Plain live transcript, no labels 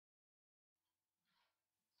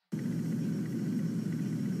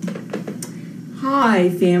Hi,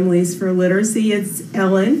 Families for Literacy. It's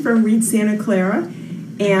Ellen from Read Santa Clara,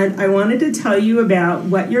 and I wanted to tell you about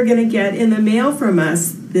what you're going to get in the mail from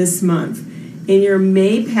us this month. In your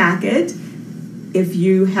May packet, if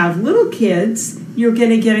you have little kids, you're going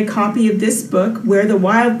to get a copy of this book, Where the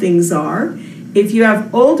Wild Things Are. If you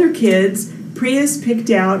have older kids, Priya's picked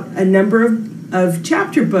out a number of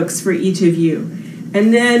chapter books for each of you.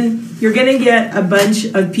 And then you're going to get a bunch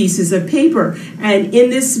of pieces of paper. And in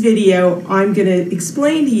this video, I'm going to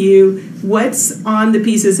explain to you what's on the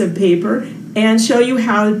pieces of paper and show you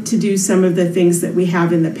how to do some of the things that we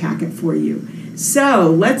have in the packet for you. So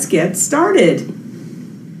let's get started.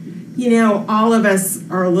 You know, all of us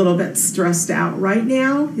are a little bit stressed out right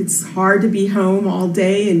now. It's hard to be home all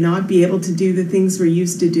day and not be able to do the things we're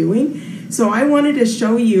used to doing. So I wanted to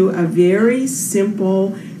show you a very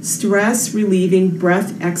simple stress-relieving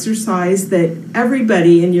breath exercise that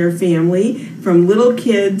everybody in your family, from little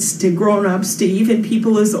kids to grown-ups to even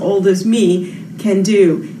people as old as me, can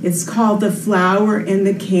do. It's called the flower and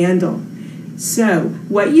the candle. So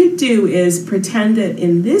what you do is pretend that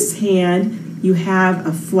in this hand you have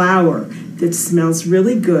a flower that smells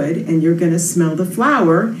really good, and you're going to smell the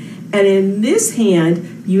flower. And in this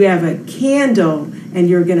hand you have a candle, and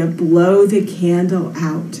you're going to blow the candle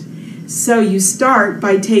out. So you start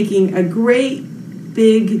by taking a great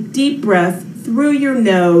big deep breath through your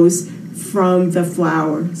nose from the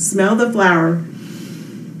flower. Smell the flower.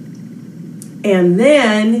 And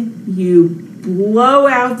then you blow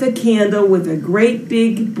out the candle with a great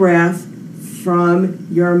big breath from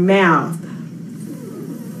your mouth.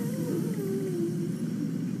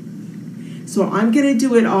 So I'm going to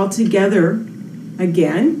do it all together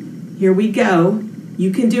again. Here we go.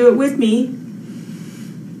 You can do it with me.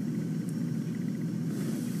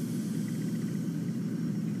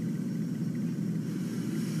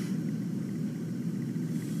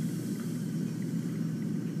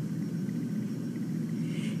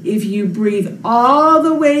 If you breathe all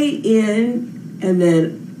the way in and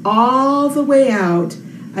then all the way out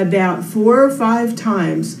about 4 or 5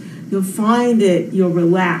 times, you'll find that you'll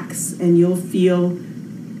relax and you'll feel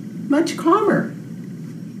much calmer.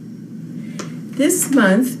 This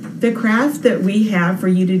month, the craft that we have for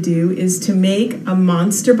you to do is to make a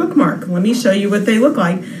monster bookmark. Let me show you what they look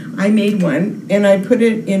like. I made one and I put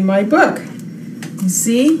it in my book. You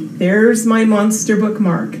see, there's my monster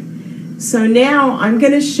bookmark. So now I'm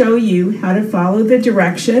going to show you how to follow the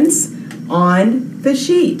directions on the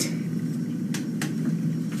sheet.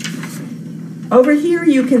 Over here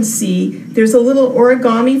you can see there's a little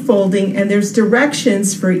origami folding, and there's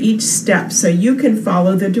directions for each step, so you can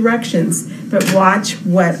follow the directions, but watch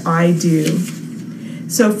what I do.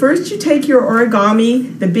 So first you take your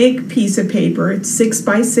origami, the big piece of paper, it's 6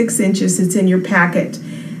 by 6 inches, it's in your packet,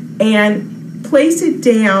 and place it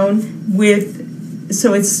down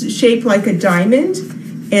so it's shaped like a diamond,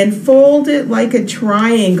 and fold it like a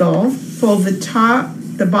triangle. Fold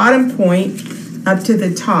the bottom point up to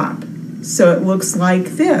the top, so it looks like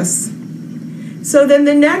this. So then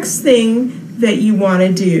the next thing that you want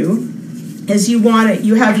to do is you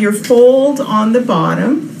have your fold on the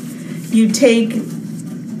bottom. You take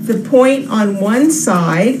the point on one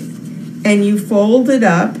side and you fold it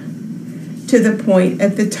up to the point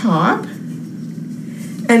at the top.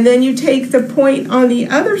 And then you take the point on the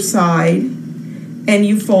other side and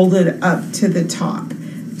you fold it up to the top.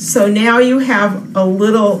 So now you have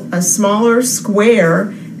a smaller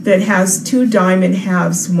square that has 2 diamond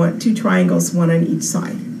halves, 2 triangles, one on each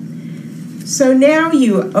side. So now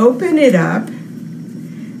you open it up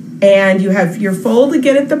and you have your fold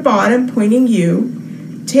again at the bottom pointing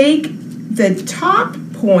you. Take the top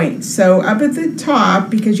point, so up at the top,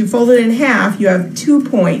 because you fold it in half, you have 2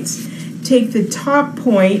 points. Take the top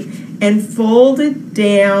point and fold it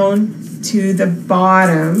down to the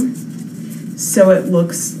bottom so it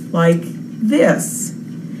looks like this.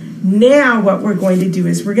 Now what we're going to do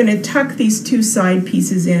is we're going to tuck these 2 side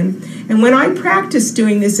pieces in. And when I practiced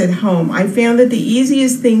doing this at home, I found that the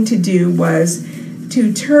easiest thing to do was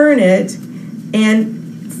to turn it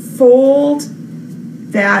and fold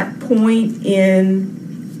that point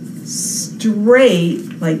in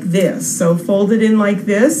straight like this. So fold it in like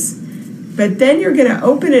this. But then you're going to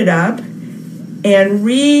open it up and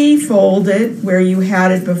refold it where you had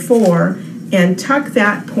it before and tuck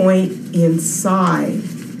that point inside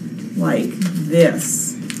like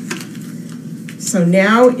this. So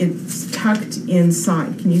now it's tucked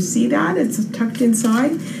inside. Can you see that? It's tucked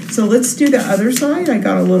inside. So let's do the other side. I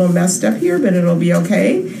got a little messed up here, but it'll be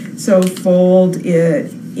okay. So fold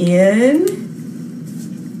it in,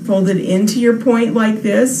 fold it into your point like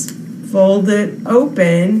this, fold it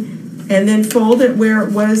open, and then fold it where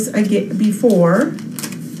it was again before,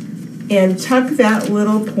 and tuck that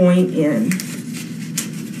little point in,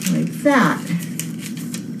 like that.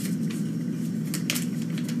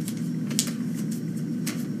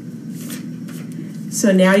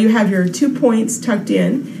 So now you have your 2 points tucked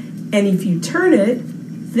in, and if you turn it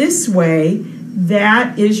this way,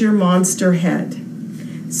 that is your monster head.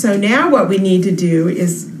 So now what we need to do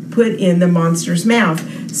is put in the monster's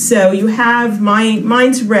mouth. So you have,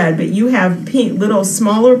 mine's red, but you have pink, little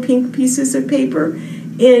smaller pink pieces of paper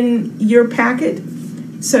in your packet.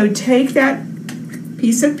 So take that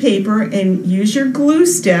piece of paper and use your glue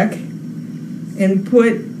stick and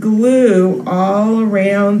put glue all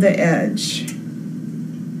around the edge.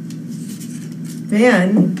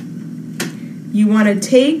 Then you want to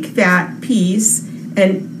take that piece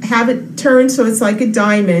and have it turn so it's like a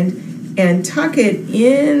diamond and tuck it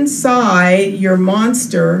inside your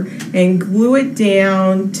monster and glue it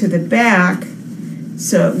down to the back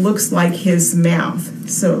so it looks like his mouth.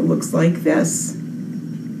 So it looks like this.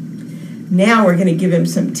 Now we're going to give him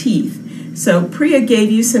some teeth. So Priya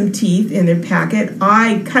gave you some teeth in their packet.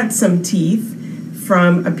 I cut some teeth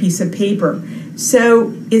from a piece of paper.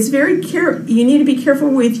 So it's very you need to be careful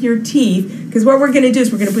with your teeth, because what we're going to do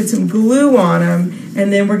is we're going to put some glue on them,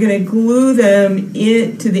 and then we're going to glue them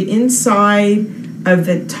to the inside of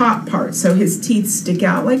the top part so his teeth stick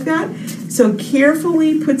out like that. So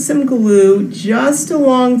carefully put some glue just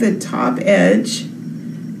along the top edge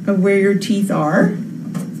of where your teeth are,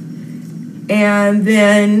 and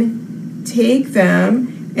then take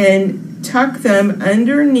them and tuck them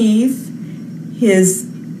underneath his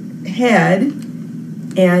head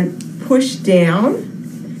and push down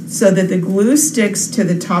so that the glue sticks to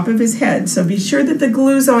the top of his head. So be sure that the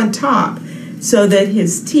glue's on top so that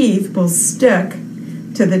his teeth will stick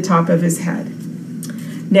to the top of his head.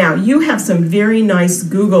 Now, you have some very nice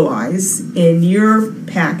Google eyes in your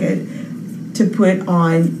packet to put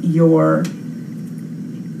on your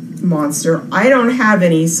monster. I don't have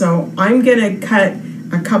any, so I'm going to cut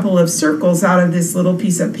a couple of circles out of this little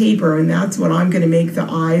piece of paper, and that's what I'm going to make the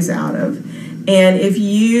eyes out of. And if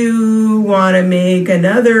you want to make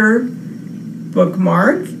another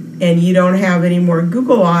bookmark and you don't have any more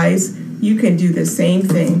Google eyes, you can do the same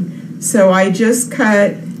thing. So I just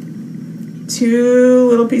cut 2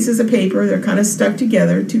 little pieces of paper. They're kind of stuck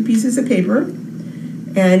together, 2 pieces of paper.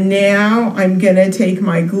 And now I'm going to take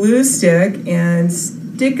my glue stick and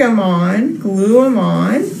stick them on, glue them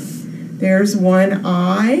on. There's one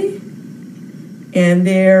eye, and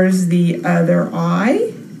there's the other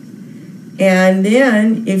eye. And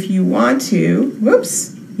then if you want to,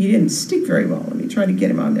 whoops, he didn't stick very well. Let me try to get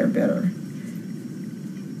him on there better.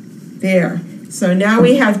 There. So now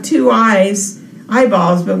we have 2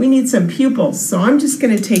 eyeballs, but we need some pupils. So I'm just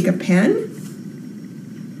going to take a pen,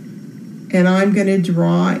 and I'm going to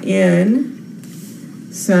draw in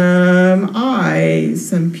some eyes,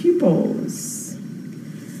 some pupils.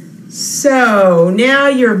 So now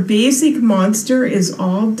your basic monster is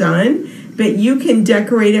all done, but you can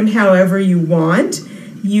decorate him however you want.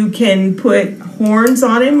 You can put horns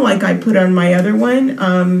on him like I put on my other one.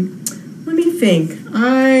 Let me think.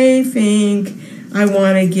 I think I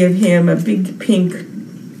want to give him a big pink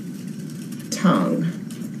tongue.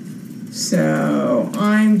 So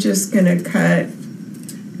I'm just going to cut a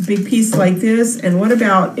big piece like this. And what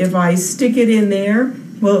about if I stick it in there?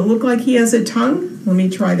 Will it look like he has a tongue? Let me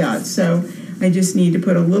try that. So I just need to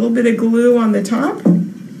put a little bit of glue on the top.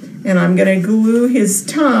 And I'm going to glue his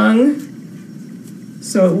tongue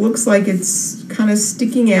so it looks like it's kind of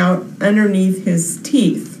sticking out underneath his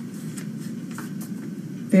teeth.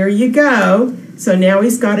 There you go. So now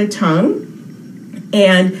he's got a tongue.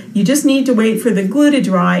 And you just need to wait for the glue to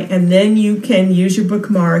dry, and then you can use your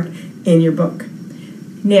bookmark in your book.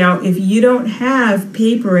 Now, if you don't have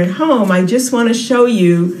paper at home, I just want to show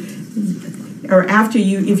you, or if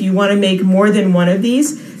you want to make more than one of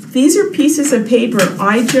these are pieces of paper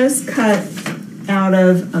I just cut out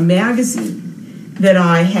of a magazine that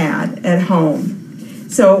I had at home.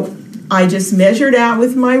 So I just measured out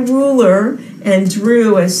with my ruler and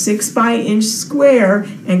drew a 6-by-inch square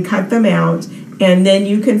and cut them out. And then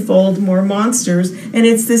you can fold more monsters. And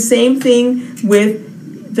it's the same thing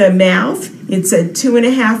with the mouth. It's a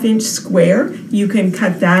 2.5-inch square. You can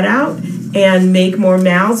cut that out and make more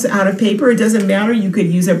mouths out of paper. It doesn't matter. You could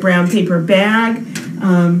use a brown paper bag.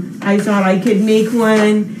 I thought I could make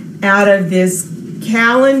one out of this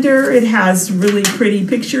calendar. It has really pretty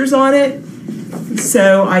pictures on it.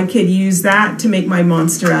 So I could use that to make my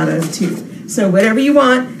monster out of too. So whatever you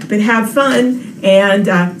want, but have fun,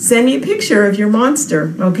 and send me a picture of your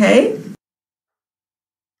monster, okay?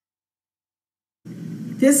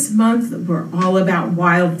 This month, we're all about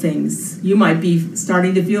wild things. You might be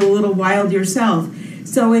starting to feel a little wild yourself.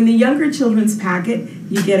 So in the younger children's packet,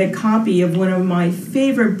 you get a copy of one of my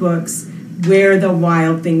favorite books, Where the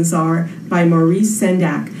Wild Things Are, by Maurice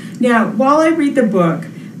Sendak. Now, while I read the book,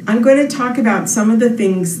 I'm going to talk about some of the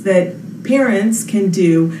things that parents can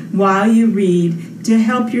do while you read to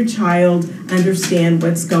help your child understand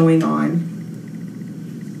what's going on.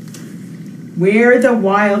 Where the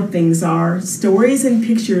Wild Things Are, Stories and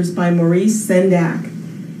Pictures by Maurice Sendak.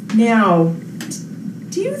 Now,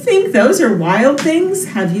 do you think those are wild things?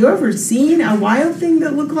 Have you ever seen a wild thing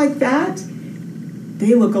that look like that?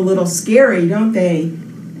 They look a little scary, don't they?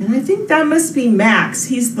 And I think that must be Max.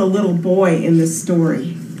 He's the little boy in the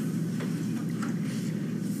story.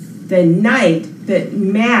 The night that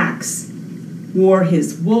Max wore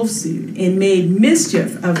his wolf suit and made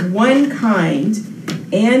mischief of one kind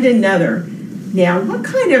and another. Now, what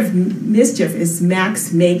kind of mischief is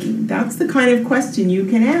Max making? That's the kind of question you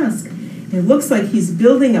can ask. It looks like he's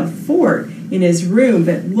building a fort in his room,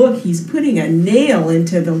 but look, he's putting a nail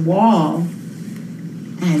into the wall.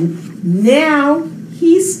 And now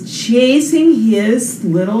he's chasing his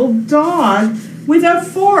little dog with a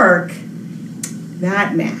fork.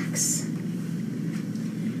 That Max.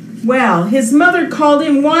 Well, his mother called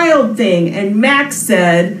him Wild Thing, and Max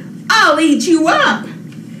said, "I'll eat you up."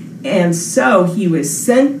 And so he was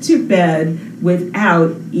sent to bed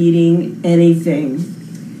without eating anything.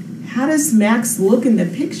 How does Max look in the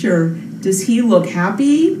picture? Does he look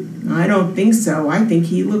happy? I don't think so. I think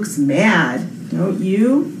he looks mad. Don't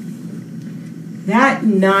you? That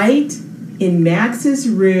night in Max's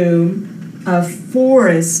room, a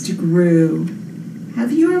forest grew.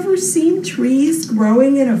 Have you ever seen trees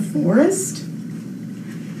growing in a forest?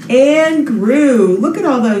 And grew. Look at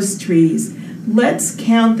all those trees. Let's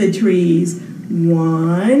count the trees.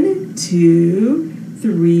 1, 2,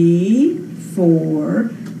 3,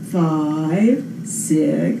 4, 5,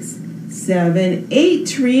 6, 7, 8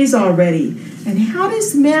 trees already. And how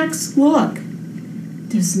does Max look?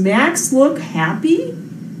 Does Max look happy?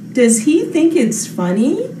 Does he think it's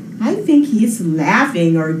funny? I think he's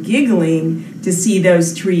laughing or giggling to see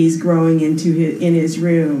those trees growing in his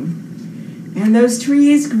room. And those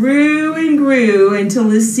trees grew and grew until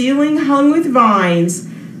the ceiling hung with vines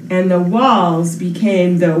and the walls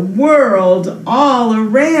became the world all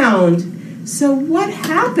around. So what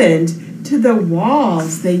happened to the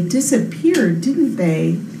walls? They disappeared, didn't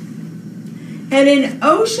they? And an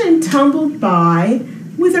ocean tumbled by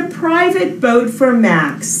with a private boat for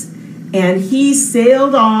Max. And he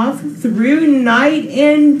sailed off through night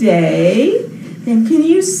and day. And can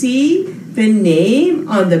you see the name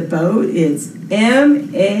on the boat is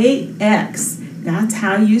M-A-X. That's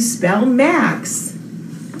how you spell Max.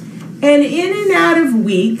 And in and out of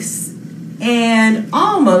weeks and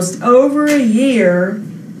almost over a year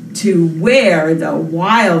to where the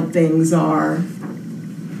wild things are.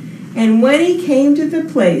 And when he came to the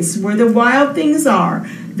place where the wild things are,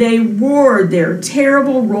 they roared their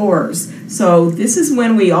terrible roars. So this is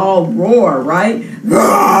when we all roar, right?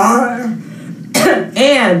 Roar!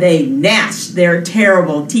 And they gnashed their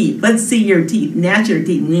terrible teeth. Let's see your teeth. Gnash your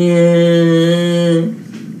teeth.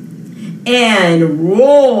 And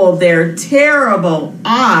rolled their terrible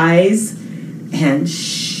eyes and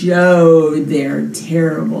showed their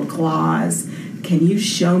terrible claws. Can you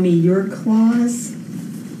show me your claws?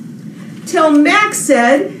 Till Max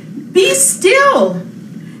said, "Be still,"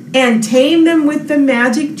 and tamed them with the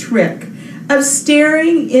magic trick of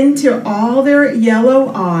staring into all their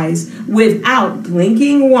yellow eyes without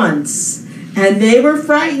blinking once. And they were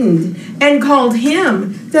frightened and called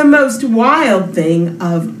him the most wild thing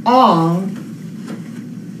of all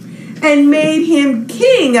and made him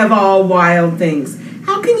king of all wild things.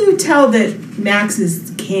 How can you tell that Max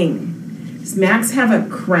is king? Does Max have a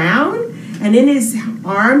crown? And in his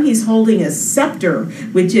arm, he's holding a scepter,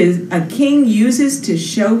 which is a king uses to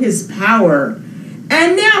show his power.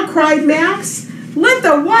 And now, cried Max, let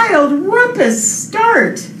the wild rumpus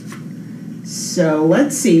start. So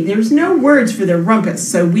let's see, there's no words for the rumpus,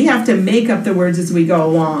 so we have to make up the words as we go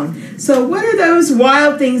along. So what are those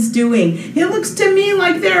wild things doing? It looks to me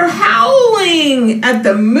like they're howling at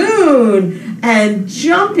the moon and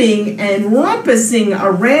jumping and rumpusing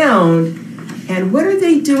around. And what are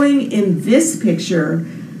they doing in this picture?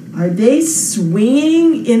 Are they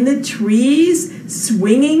swinging in the trees,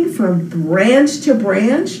 swinging from branch to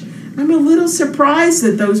branch? I'm a little surprised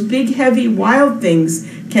that those big, heavy wild things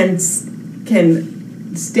can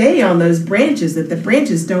stay on those branches, that the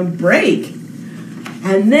branches don't break.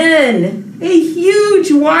 And then a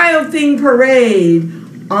huge wild thing parade.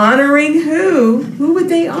 Honoring who? Who would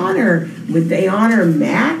they honor? Would they honor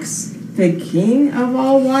Max, the king of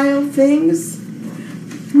all wild things?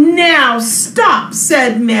 Now stop,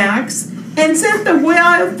 said Max, and sent the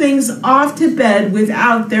wild things off to bed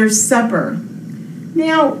without their supper.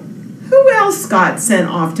 Now, who else got sent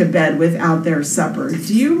off to bed without their supper?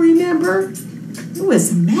 Do you remember? It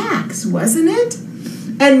was Max, wasn't it?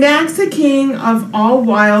 And Max, the king of all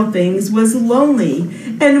wild things, was lonely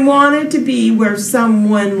and wanted to be where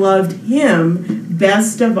someone loved him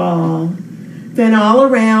best of all. Then all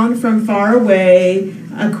around from far away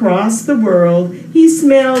across the world, he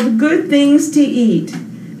smelled good things to eat.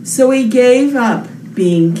 So he gave up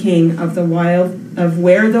being king of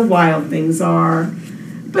where the wild things are.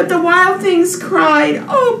 But the wild things cried,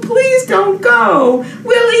 "Oh, please don't go.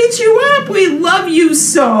 We'll eat you up. We love you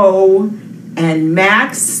so." And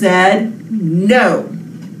Max said no.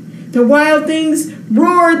 The wild things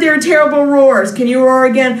roared their terrible roars. Can you roar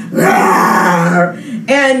again? Roar!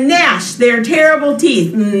 And gnash their terrible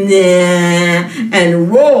teeth.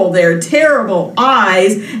 And roll their terrible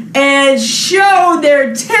eyes. And show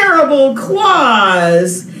their terrible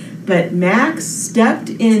claws. But Max stepped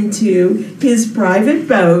into his private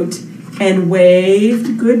boat and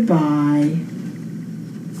waved goodbye.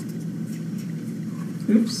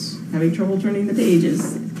 Oops, having trouble turning the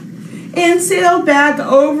pages. And sailed back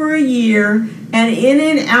over a year and in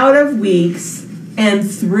and out of weeks and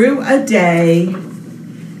through a day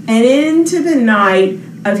and into the night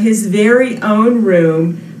of his very own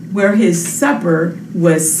room where his supper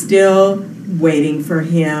was still waiting for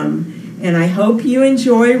him. And I hope you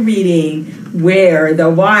enjoy reading Where the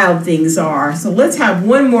Wild Things Are. So let's have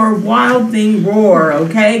one more wild thing roar,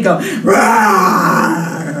 okay? Go,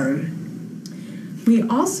 roar! We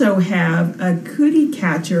also have a cootie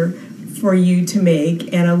catcher for you to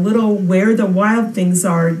make and a little Where the Wild Things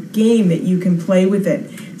Are game that you can play with it.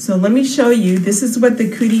 So let me show you. This is what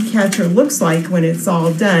the cootie catcher looks like when it's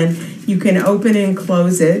all done. You can open and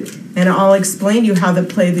close it, and I'll explain to you how to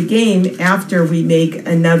play the game after we make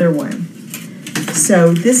another one.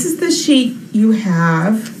 So this is the sheet you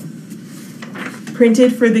have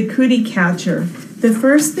printed for the cootie catcher. The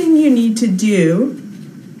first thing you need to do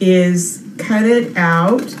is cut it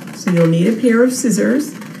out. So you'll need a pair of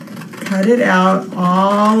scissors. Cut it out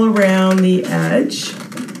all around the edge.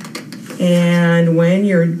 And when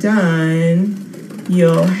you're done,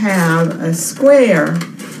 you'll have a square.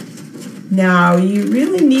 Now, you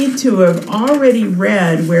really need to have already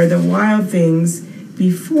read Where the Wild Things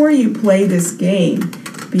before you play this game,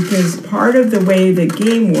 because part of the way the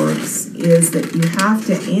game works is that you have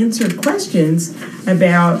to answer questions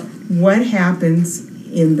about what happens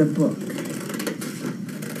in the book.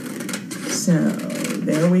 So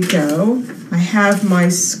there we go. I have my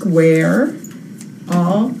square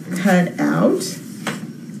all cut out.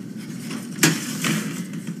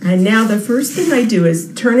 And now the first thing I do is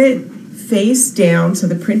turn it face down, so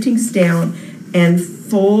the printing's down, and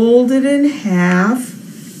fold it in half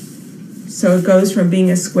so it goes from being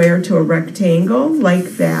a square to a rectangle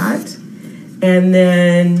like that. And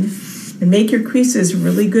then make your creases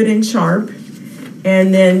really good and sharp,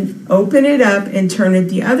 and then open it up and turn it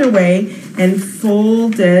the other way and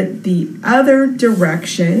fold it the other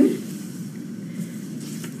direction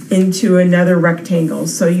into another rectangle.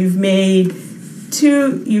 So you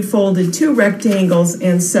folded two rectangles,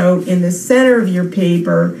 and so in the center of your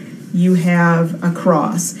paper you have a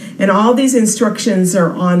cross. And all these instructions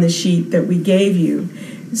are on the sheet that we gave you.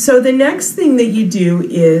 So the next thing that you do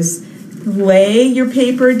is lay your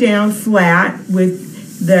paper down flat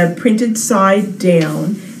with the printed side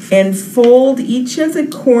down and fold each of the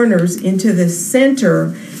corners into the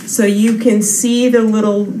center so you can see the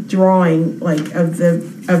little drawing like of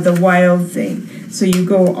the wild thing. So you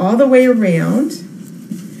go all the way around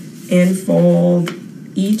and fold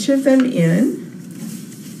each of them in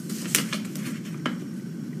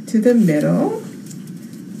to the middle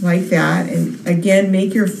like that, and again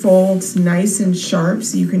make your folds nice and sharp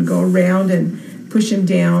so you can go around and push them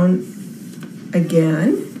down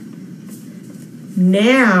again.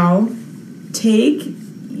 Now take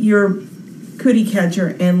your cookie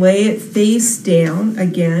catcher and lay it face down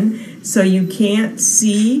again so you can't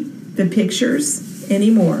see the pictures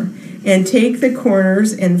anymore, and take the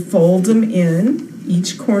corners and fold them in,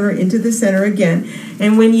 each corner into the center again.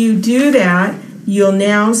 And when you do that, you'll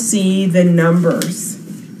now see the numbers.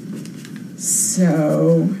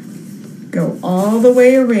 So go all the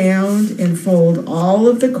way around and fold all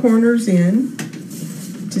of the corners in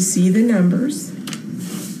to see the numbers.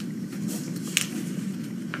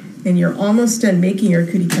 And you're almost done making your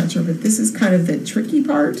cookie catcher, but this is kind of the tricky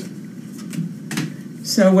part.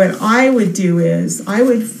 So what I would do is I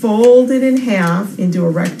would fold it in half into a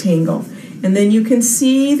rectangle. And then you can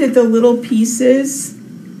see that the little pieces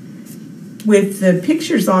with the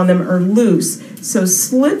pictures on them are loose. So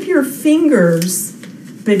slip your fingers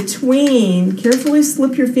between, carefully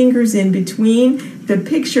slip your fingers in between the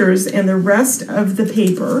pictures and the rest of the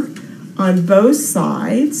paper on both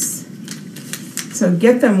sides. So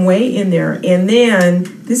get them way in there. And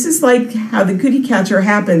then this is like how the cookie catcher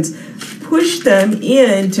happens. Push them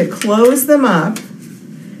in to close them up.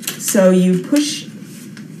 So you push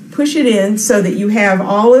it in so that you have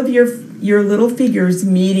all of your little figures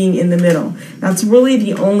meeting in the middle. That's really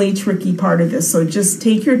the only tricky part of this. So just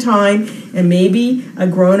take your time and maybe a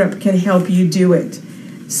grown-up can help you do it.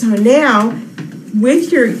 So now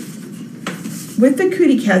with the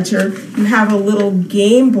cookie catcher, you have a little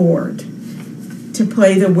game board to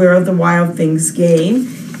play the Where Are the Wild Things game.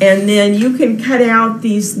 And then you can cut out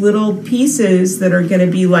these little pieces that are going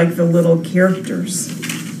to be like the little characters.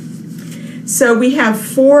 So we have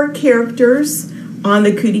 4 characters on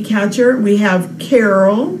the cookie catcher. We have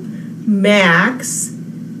Carol, Max,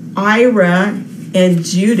 Ira, and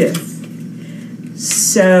Judith.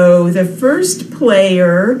 So the first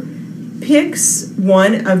player picks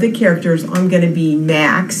one of the characters. I'm going to be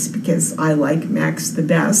Max because I like Max the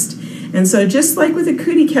best. And so just like with a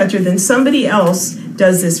cookie catcher, then somebody else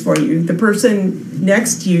does this for you. The person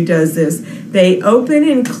next to you does this. They open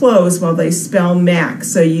and close while they spell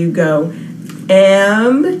Max. So you go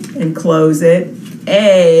M and close it,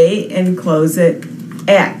 A and close it,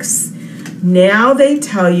 X. Now they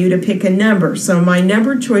tell you to pick a number. So my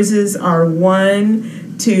number choices are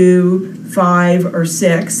 1, 2, 5, or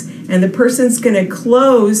 6. And the person's going to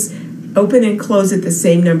open and close it the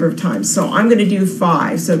same number of times. So I'm going to do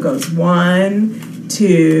 5. So it goes 1,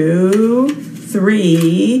 2,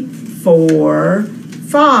 3, 4,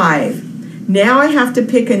 5. Now I have to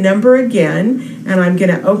pick a number again, and I'm going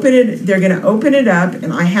to open it. They're going to open it up,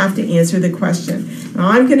 and I have to answer the question. Now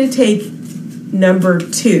I'm going to take number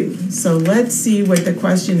 2. So let's see what the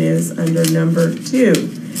question is under number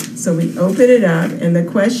 2. So we open it up, and the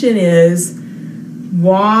question is,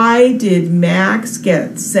 why did Max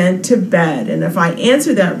get sent to bed? And if I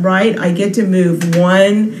answer that right, I get to move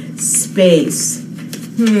 1 space.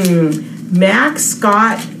 Max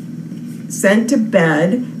got sent to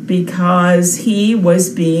bed because he was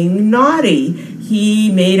being naughty. He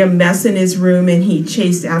made a mess in his room and he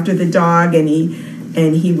chased after the dog and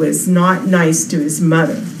he was not nice to his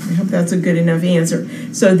mother. I hope that's a good enough answer.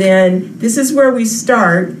 So then this is where we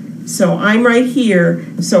start. So I'm right here.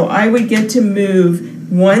 So I would get to move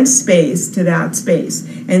 1 space to that space.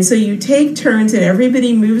 And so you take turns and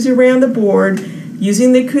everybody moves around the board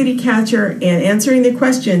using the cookie catcher and answering the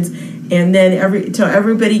questions, and then till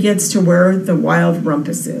everybody gets to where the wild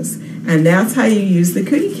rumpus is. And that's how you use the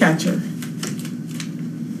cookie catcher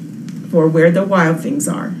for where the wild things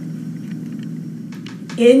are.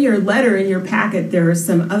 In your letter, in your packet, there are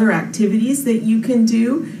some other activities that you can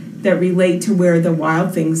do that relate to where the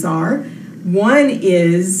wild things are. One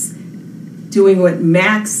is doing what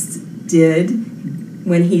Max did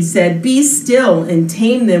when he said, "Be still and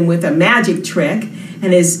tame them with a magic trick."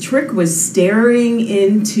 And his trick was staring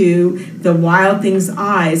into the wild thing's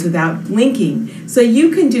eyes without blinking. So you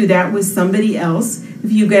can do that with somebody else.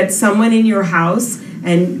 If you get someone in your house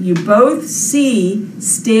and you both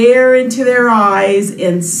stare into their eyes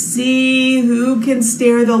and see who can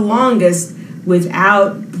stare the longest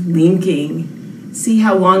without blinking. See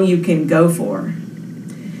how long you can go for.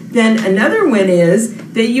 Then another one is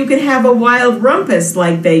that you can have a wild rumpus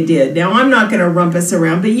like they did. Now, I'm not going to rumpus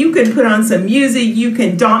around, but you can put on some music. You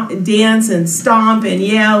can dance and stomp and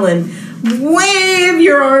yell and wave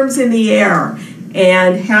your arms in the air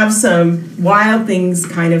and have some wild things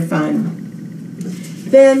kind of fun.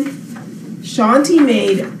 Then Shanti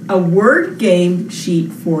made a word game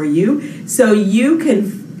sheet for you so you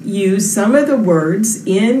can use some of the words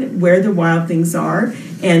in where the wild things are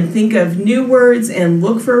and think of new words and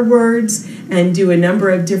look for words and do a number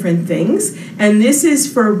of different things. And this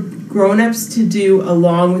is for grown-ups to do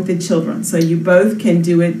along with the children, so you both can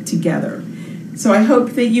do it together. So I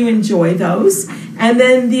hope that you enjoy those. And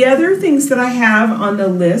then the other things that I have on the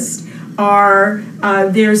list are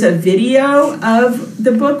there's a video of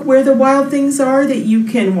the book Where the Wild Things Are that you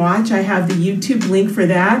can watch. I have the YouTube link for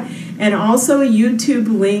that, and also a YouTube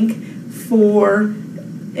link for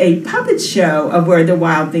a puppet show of Where the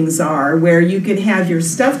Wild Things Are, where you can have your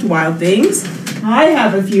stuffed wild things. I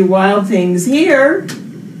have a few wild things here.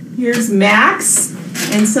 Here's Max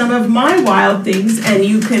and some of my wild things, and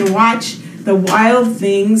you can watch the Wild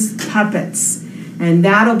Things puppets, and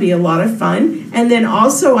that'll be a lot of fun. And then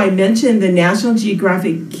also I mentioned the National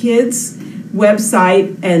Geographic Kids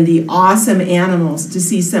website and the awesome animals to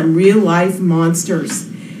see some real life monsters.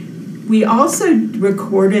 We also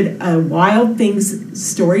recorded a Wild Things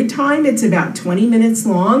story time. It's about 20 minutes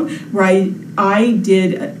long, where I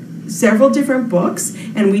did several different books,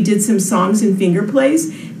 and we did some songs and finger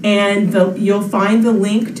plays. And you'll find the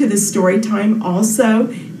link to the story time also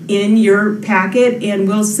in your packet, and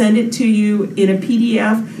we'll send it to you in a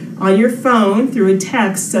PDF on your phone through a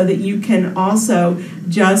text so that you can also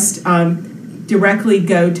just directly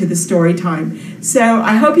go to the story time. So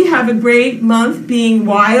I hope you have a great month being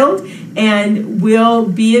wild, and we'll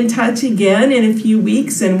be in touch again in a few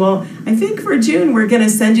weeks. And I think for June, we're going to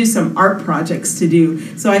send you some art projects to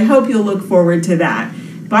do. So I hope you'll look forward to that.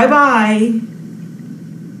 Bye-bye.